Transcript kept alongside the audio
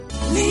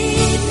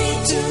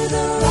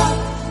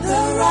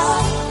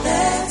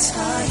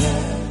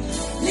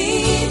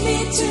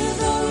to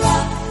the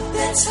rock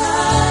that's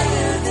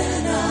higher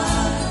than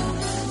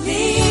I.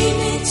 Lead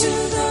me to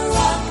the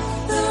rock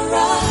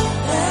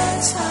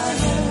that's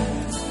higher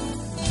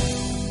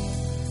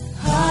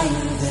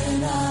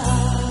than I.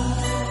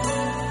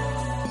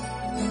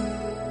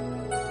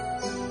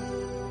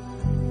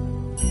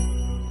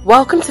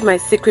 Welcome to my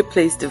Secret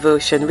Place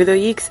devotion with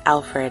Oyeks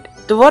Alfred.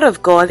 The Word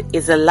of God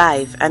is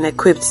alive and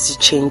equipped to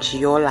change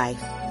your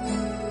life.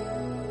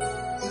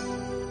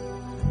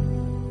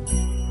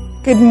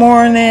 Good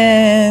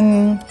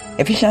morning.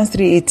 Ephesians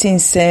 3:18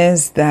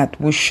 says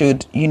that we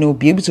should,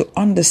 be able to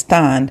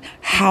understand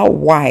how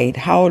wide,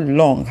 how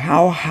long,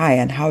 how high,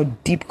 and how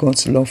deep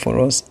God's love for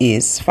us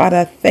is.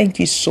 Father, thank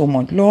you so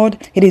much. Lord,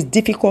 it is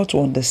difficult to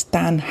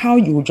understand how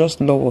you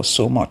just love us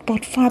so much.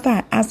 But Father,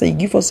 I ask that you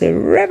give us a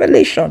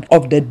revelation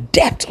of the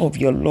depth of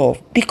your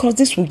love, because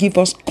this will give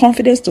us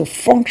confidence to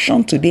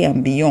function today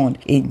and beyond.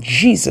 In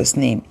Jesus'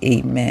 name,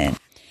 amen.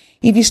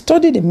 If you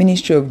study the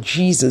ministry of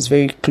Jesus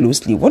very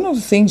closely, one of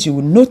the things you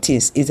will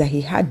notice is that he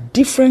had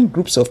different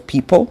groups of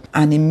people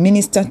and he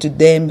ministered to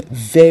them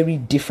very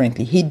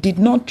differently. He did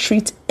not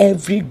treat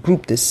every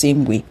group the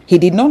same way. He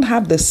did not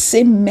have the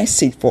same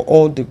message for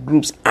all the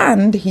groups,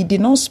 and he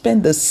did not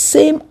spend the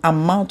same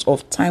amount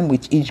of time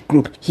with each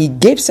group. He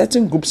gave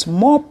certain groups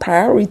more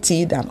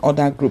priority than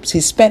other groups.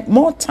 He spent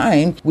more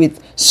time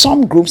with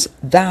some groups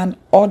than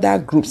other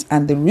groups,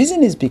 and the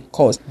reason is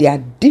because there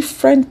are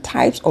different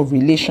types of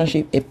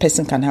relationship a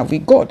person can have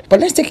with God.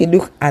 But let's take a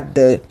look at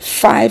the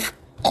 5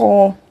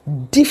 core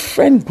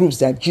different groups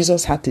that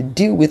Jesus had to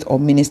deal with or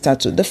minister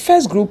to. The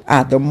first group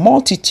are the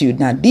multitude.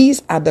 Now,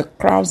 these are the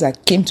crowds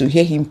that came to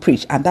hear him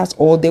preach, and that's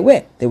all they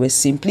were. They were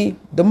simply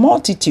the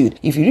multitude.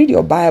 If you read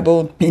your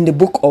Bible in the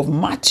book of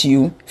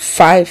Matthew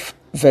 5,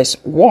 Verse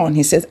 1,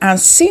 he says, and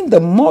seeing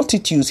the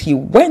multitudes, he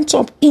went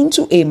up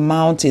into a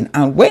mountain,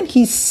 and when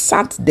he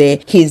sat there,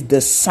 his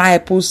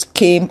disciples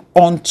came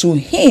unto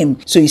him.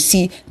 So you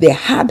see, they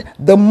had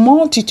the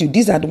multitude.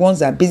 These are the ones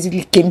that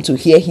basically came to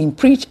hear him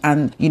preach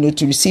and,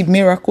 to receive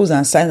miracles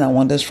and signs and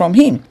wonders from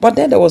him. But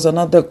then there was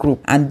another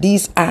group, and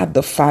these are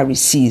the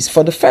Pharisees.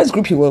 For the first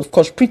group, he will, of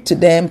course, preach to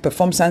them,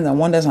 perform signs and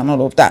wonders and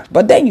all of that.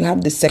 But then you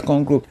have the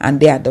second group, and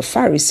they are the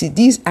Pharisees.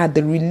 These are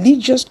the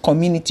religious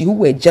community who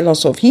were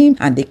jealous of him,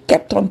 and they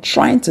kept on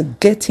trying to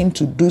get him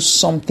to do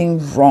something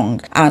wrong.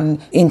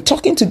 And in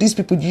talking to these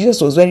people, Jesus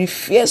was very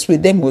fierce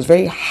with them, was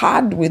very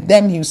hard with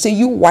them. He would say,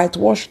 you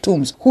whitewashed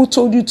tombs, who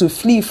told you to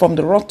flee from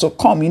the wrath to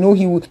come?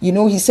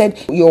 He said,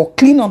 you're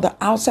clean on the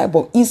outside,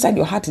 but inside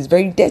your heart is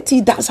very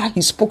dirty. That's how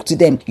he spoke to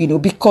them,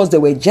 because they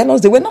were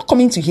jealous. They were not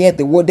coming to hear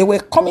the word. They were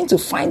coming to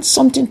find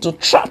something to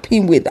trap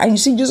him with. And you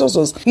see, Jesus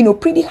was,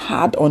 pretty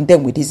hard on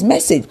them with his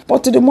message.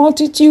 But to the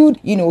multitude,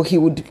 he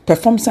would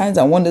perform signs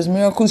and wonders,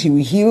 miracles. He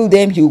would heal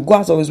them. He would go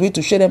out of his way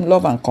to show them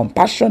love and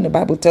compassion. The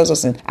Bible tells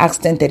us in Acts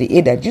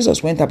 10:38 that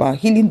Jesus went about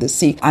healing the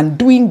sick and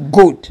doing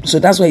good. So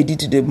that's what he did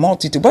to the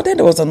multitude. But then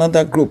there was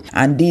another group,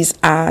 and these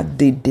are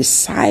the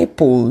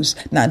disciples.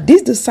 Now,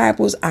 these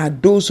disciples are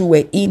those who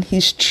were in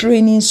his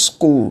training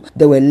school.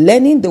 They were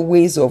learning the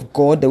ways of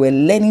God. They were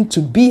learning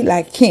to be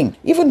like him.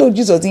 Even though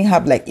Jesus didn't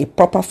have like a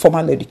proper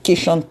formal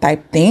education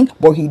type thing,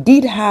 but he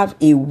did have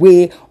a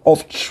way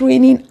of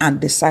training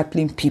and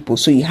discipling people.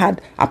 So he had,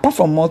 apart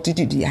from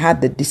multitude, he had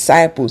the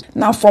disciples.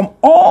 Now, from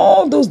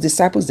all those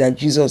disciples that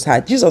Jesus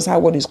had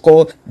what is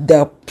called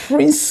the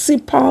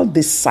principal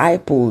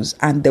disciples,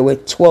 and there were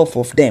 12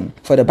 of them.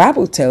 For the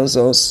Bible tells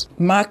us,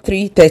 Mark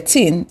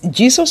 3:13,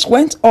 Jesus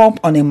went up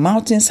on a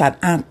mountainside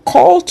and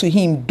called to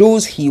him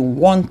those he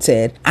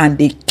wanted, and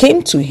they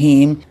came to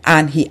him,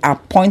 and he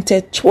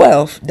appointed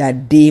 12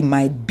 that they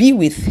might be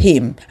with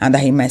him and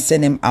that he might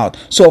send them out.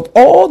 So of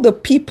all the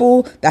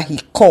people that he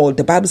called,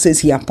 the Bible says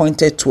he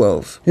appointed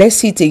 12. Let's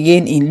see it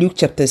again in Luke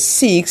chapter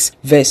 6,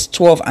 verse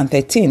 12 and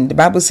 13. The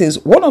Bible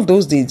says, one of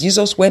those days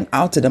Jesus went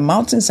out to the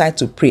mountainside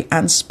to pray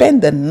and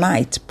spent the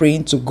night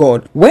praying to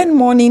God. When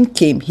morning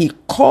came, he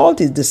called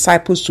his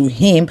disciples to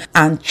him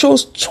and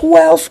chose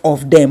 12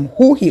 of them,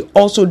 who he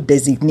also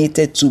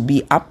designated to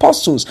be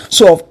apostles.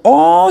 So of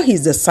all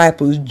his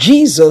disciples,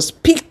 Jesus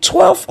picked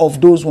 12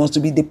 of those ones to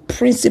be the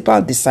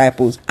principal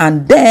disciples.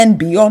 And then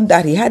beyond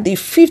that, he had a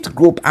 5th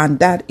group, and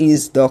that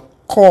is the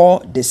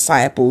core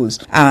disciples,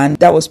 and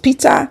that was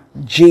Peter,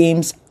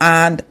 James,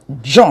 and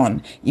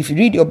John. If you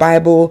read your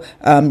Bible,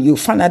 you'll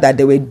find out that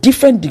there were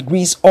different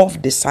degrees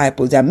of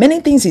disciples. There are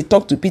many things he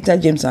talked to Peter,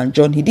 James, and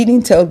John. He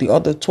didn't tell the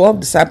other 12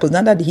 disciples.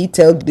 Neither did he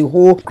tell the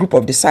whole group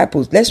of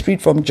disciples. Let's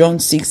read from John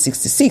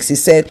 6:66. He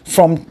said,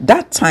 from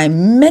that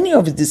time, many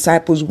of his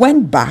disciples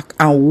went back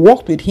and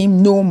walked with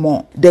him no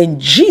more. Then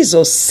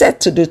Jesus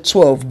said to the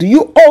 12, do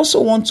you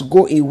also want to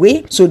go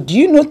away? So do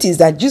you notice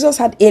that Jesus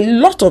had a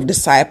lot of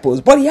disciples,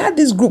 but he had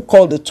this group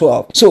called the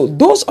 12. So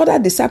those other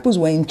disciples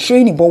were in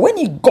training, but when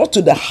he got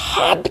to the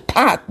hard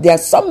part, there are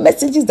some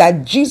messages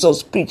that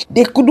Jesus preached,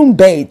 they couldn't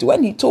bear it.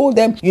 When he told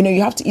them,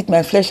 you have to eat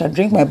my flesh and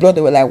drink my blood,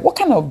 they were like, what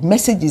kind of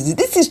message is this?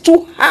 This is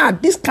too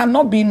hard. This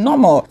cannot be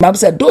normal. The Bible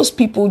said those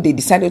people, they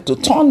decided to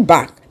turn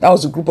back. That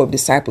was a group of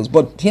disciples.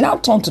 But he now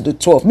turned to the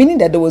 12, meaning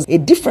that there was a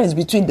difference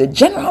between the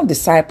general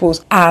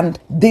disciples and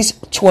these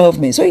 12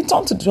 men. So he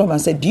turned to the 12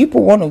 and said, do you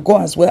people want to go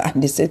as well?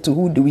 And they said, to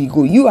who do we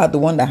go? You are the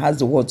one that has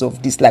the words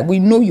of this life. We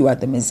know you are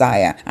the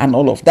Messiah and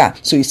all of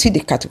that. So you see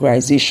the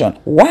categorization.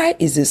 Why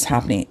is this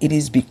happening? It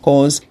is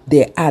because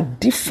there are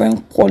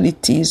different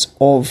qualities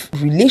of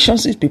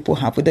relationships people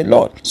have with the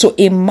Lord. So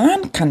a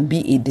man can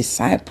be a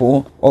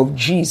disciple of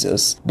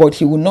Jesus, but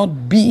he will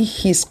not be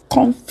his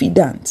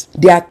confidant.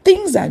 There are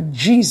things that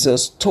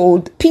Jesus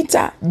told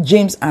Peter,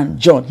 James, and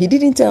John. He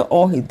didn't tell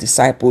all his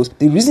disciples.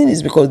 The reason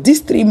is because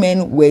these three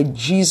men were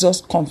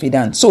Jesus'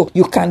 confidant. So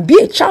you can be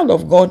a child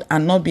of God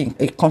and not be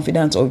a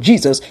confidant of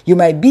Jesus. You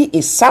might be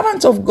a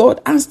servant of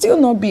God and still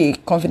not be a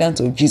confidant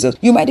of Jesus.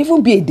 You might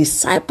even be a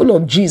disciple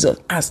of Jesus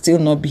and still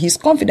not be his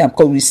confidant,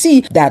 because we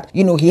see that,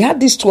 he had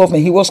these 12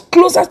 men. He was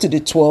closer to the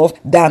 12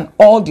 than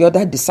all the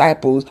other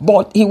disciples,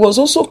 but he was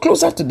also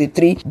closer to the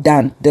 3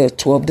 than the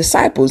 12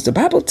 disciples. The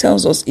Bible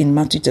tells us in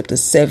Matthew chapter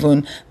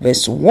 7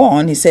 verse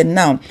 1, he said,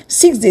 now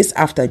 6 days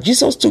after,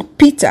 Jesus took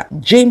Peter,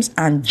 James,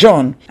 and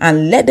John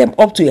and led them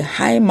up to a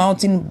high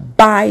mountain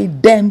by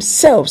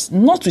themselves,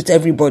 not with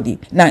everybody.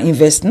 Now in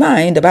verse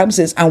 9, the Bible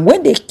says, and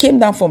when they came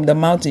down from the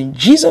mountain,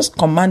 Jesus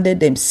commanded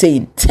them,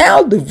 saying,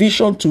 tell the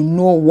vision to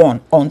no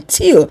one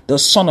until the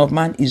Son of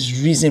Man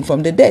is risen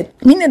from the dead.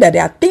 Meaning that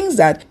there are things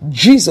that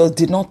Jesus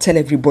did not tell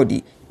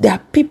everybody. There are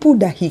people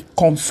that he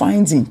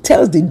confines in,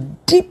 tells the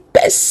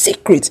deepest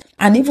secrets.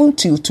 And even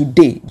till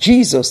today,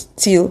 Jesus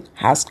still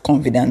has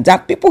confidence. There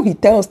are people he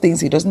tells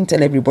things he doesn't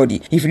tell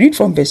everybody. If you read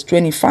from verse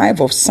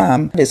 25 of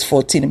Psalm, verse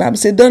 14, the Bible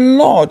says, the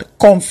Lord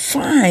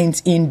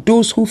confides in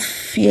those who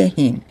fear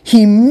him.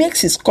 He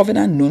makes his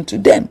covenant known to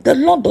them. The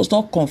Lord does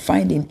not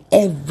confide in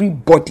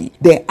everybody.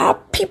 There are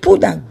people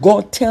that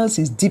God tells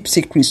his deep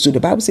secrets to. The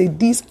Bible says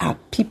these are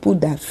people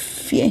that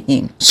fear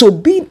him. So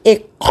being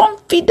a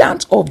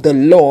confidant of the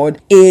Lord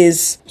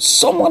is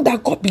someone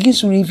that God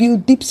begins to reveal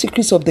deep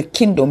secrets of the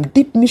kingdom,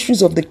 deep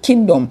mysteries of the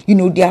kingdom.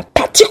 There are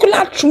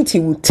particular truth he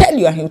will tell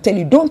you, and he will tell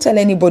you, don't tell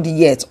anybody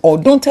yet, or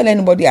don't tell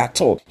anybody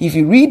at all. If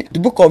you read the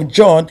book of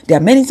John, there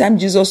are many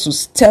times Jesus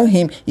will tell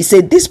him, he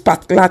said this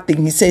particular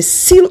thing, he says,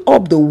 seal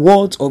up the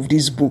words of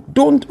this book.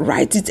 Don't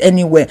write it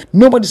anywhere.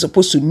 Nobody's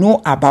supposed to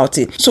know about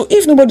it. So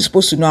if nobody's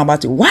supposed to know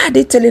about it, why are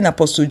they telling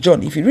Apostle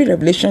John? If you read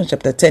Revelation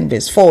chapter 10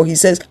 verse 4, he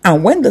says,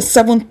 and when the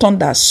seventh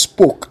thunder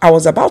spoke, I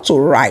was about to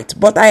write,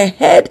 but I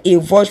heard a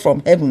voice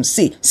from heaven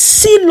say,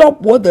 seal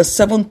up what the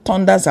seven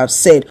thunders have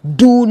said.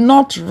 Do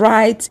not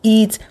write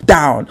it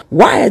down.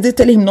 Why are they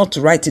telling him not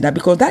to write it down?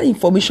 Because that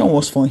information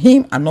was for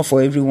him and not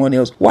for everyone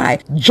else. Why?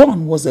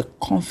 John was a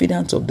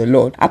confidant of the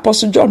Lord.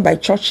 Apostle John, by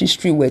church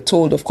history, we're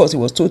told, of course, he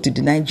was told to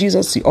deny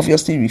Jesus. He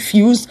obviously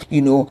refused,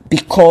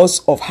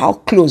 because of how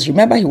close.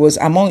 Remember, he was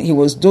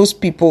those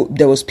people.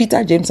 There was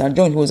Peter, James, and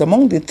John. He was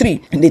among the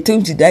 3. And they told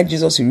him to deny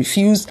Jesus. He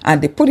refused.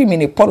 And they put him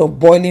in a pot of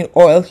boiling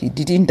oil. He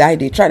didn't die.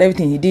 They tried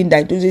everything. He didn't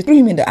die. They threw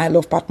him in the Isle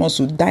of Patmos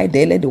to die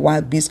there. Let the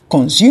wild beasts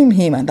consume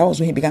him. And that was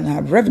when he began to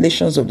have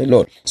revelations of the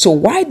Lord. So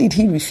why did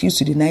he refuse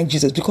to deny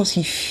Jesus? Because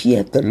he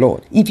feared the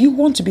Lord. If you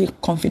want to be a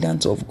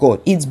confidant of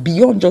God, it's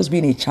beyond just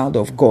being a child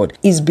of God.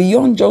 It's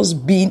beyond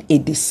just being a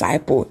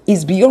disciple.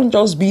 It's beyond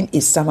just being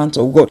a servant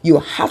of God. You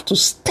have to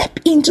step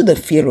into the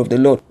fear of the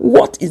Lord.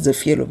 What is the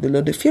fear of the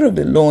Lord? The fear of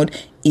the Lord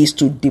is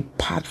to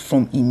depart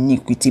from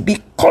iniquity. Be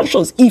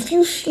conscious. If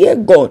you fear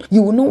God,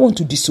 you will not want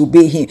to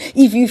disobey him.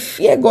 If you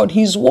fear God,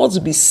 his words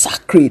will be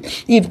sacred.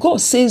 If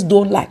God says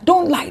don't lie,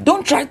 don't lie.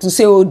 Don't try to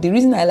say, oh, the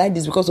reason I like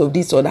this because of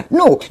this or that.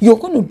 No, you're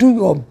going to do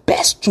your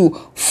best to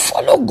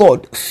follow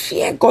God,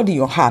 fear God in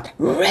your heart,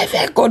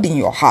 revere God in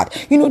your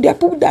heart. There are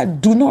people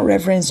that do not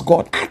reverence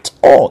God at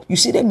all. You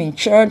see them in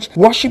church,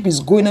 worship is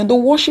going on, the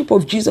worship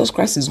of Jesus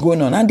Christ is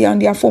going on, and they're on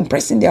their phone,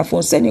 pressing their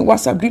phone, sending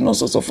WhatsApp, doing all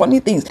sorts of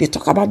funny things. They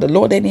talk about the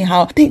Lord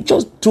anyhow. They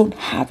just don't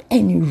have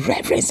any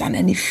reverence and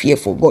any fear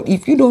for God.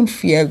 If you don't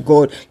fear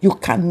God, you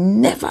can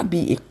never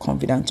be a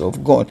confidant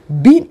of God.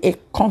 Being a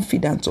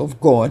confidant of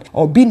God,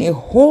 or being a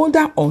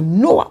holder or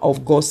knower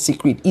of God's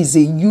secret, is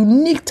a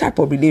unique type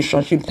of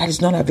relationship that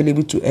is not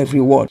available to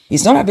everyone.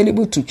 It's not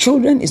available to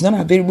children. It's not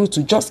available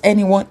to just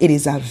anyone. It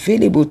is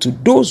available to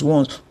those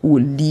ones who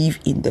live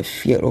in the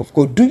fear of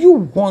God. Do you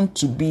want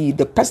to be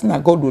the person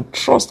that God will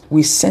trust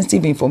with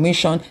sensitive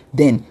information?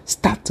 Then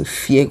start to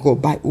fear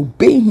God by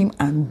obeying him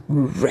and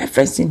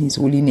referencing his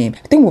holy name.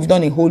 I think we've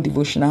done a whole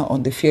devotional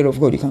on the fear of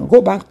God. You can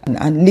go back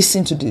and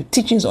listen to the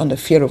teachings on the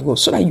fear of God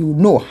so that you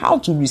know how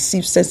to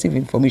receive sensitive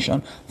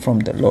information from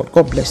the Lord.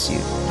 God bless you.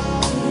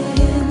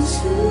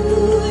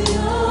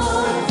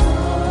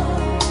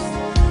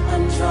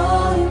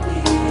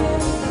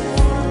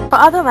 For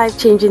other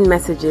life-changing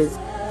messages,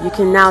 you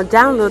can now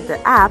download the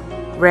app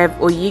Rev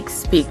Oyik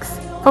Speaks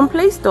from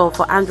Play Store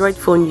for Android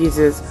phone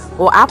users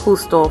or Apple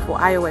Store for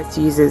iOS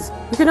users.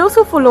 You can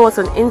also follow us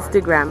on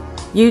Instagram,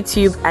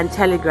 YouTube, and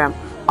Telegram,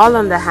 all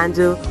on the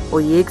handle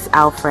Oyik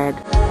Alfred.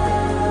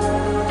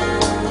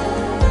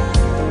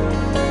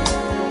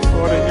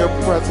 Lord, in your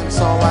presence,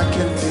 all I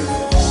can do.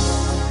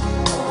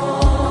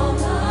 All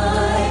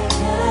I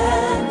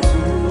can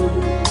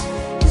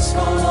do is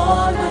fall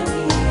on my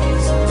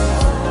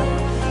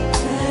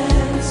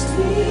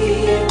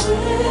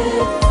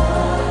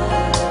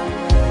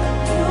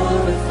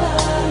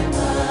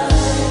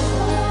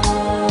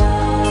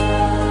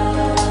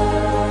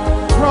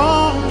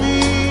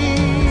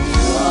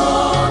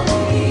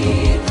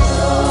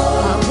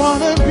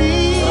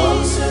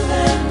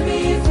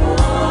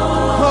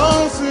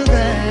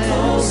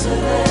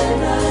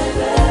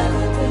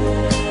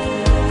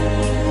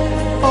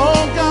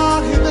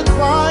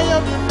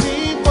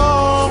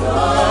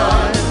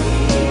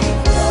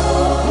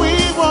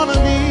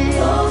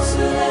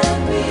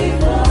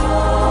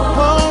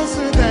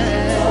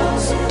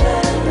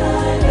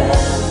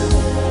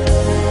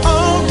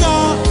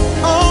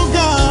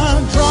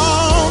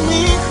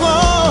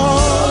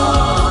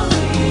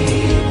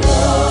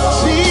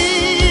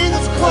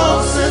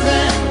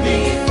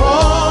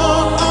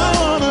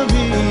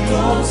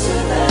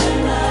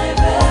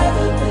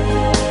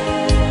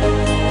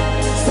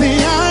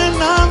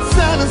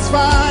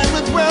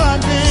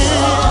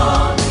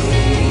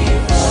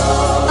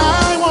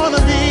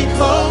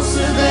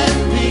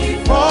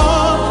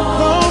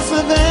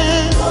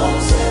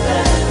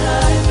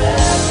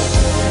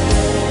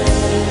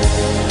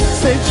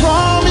Say,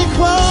 draw me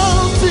close.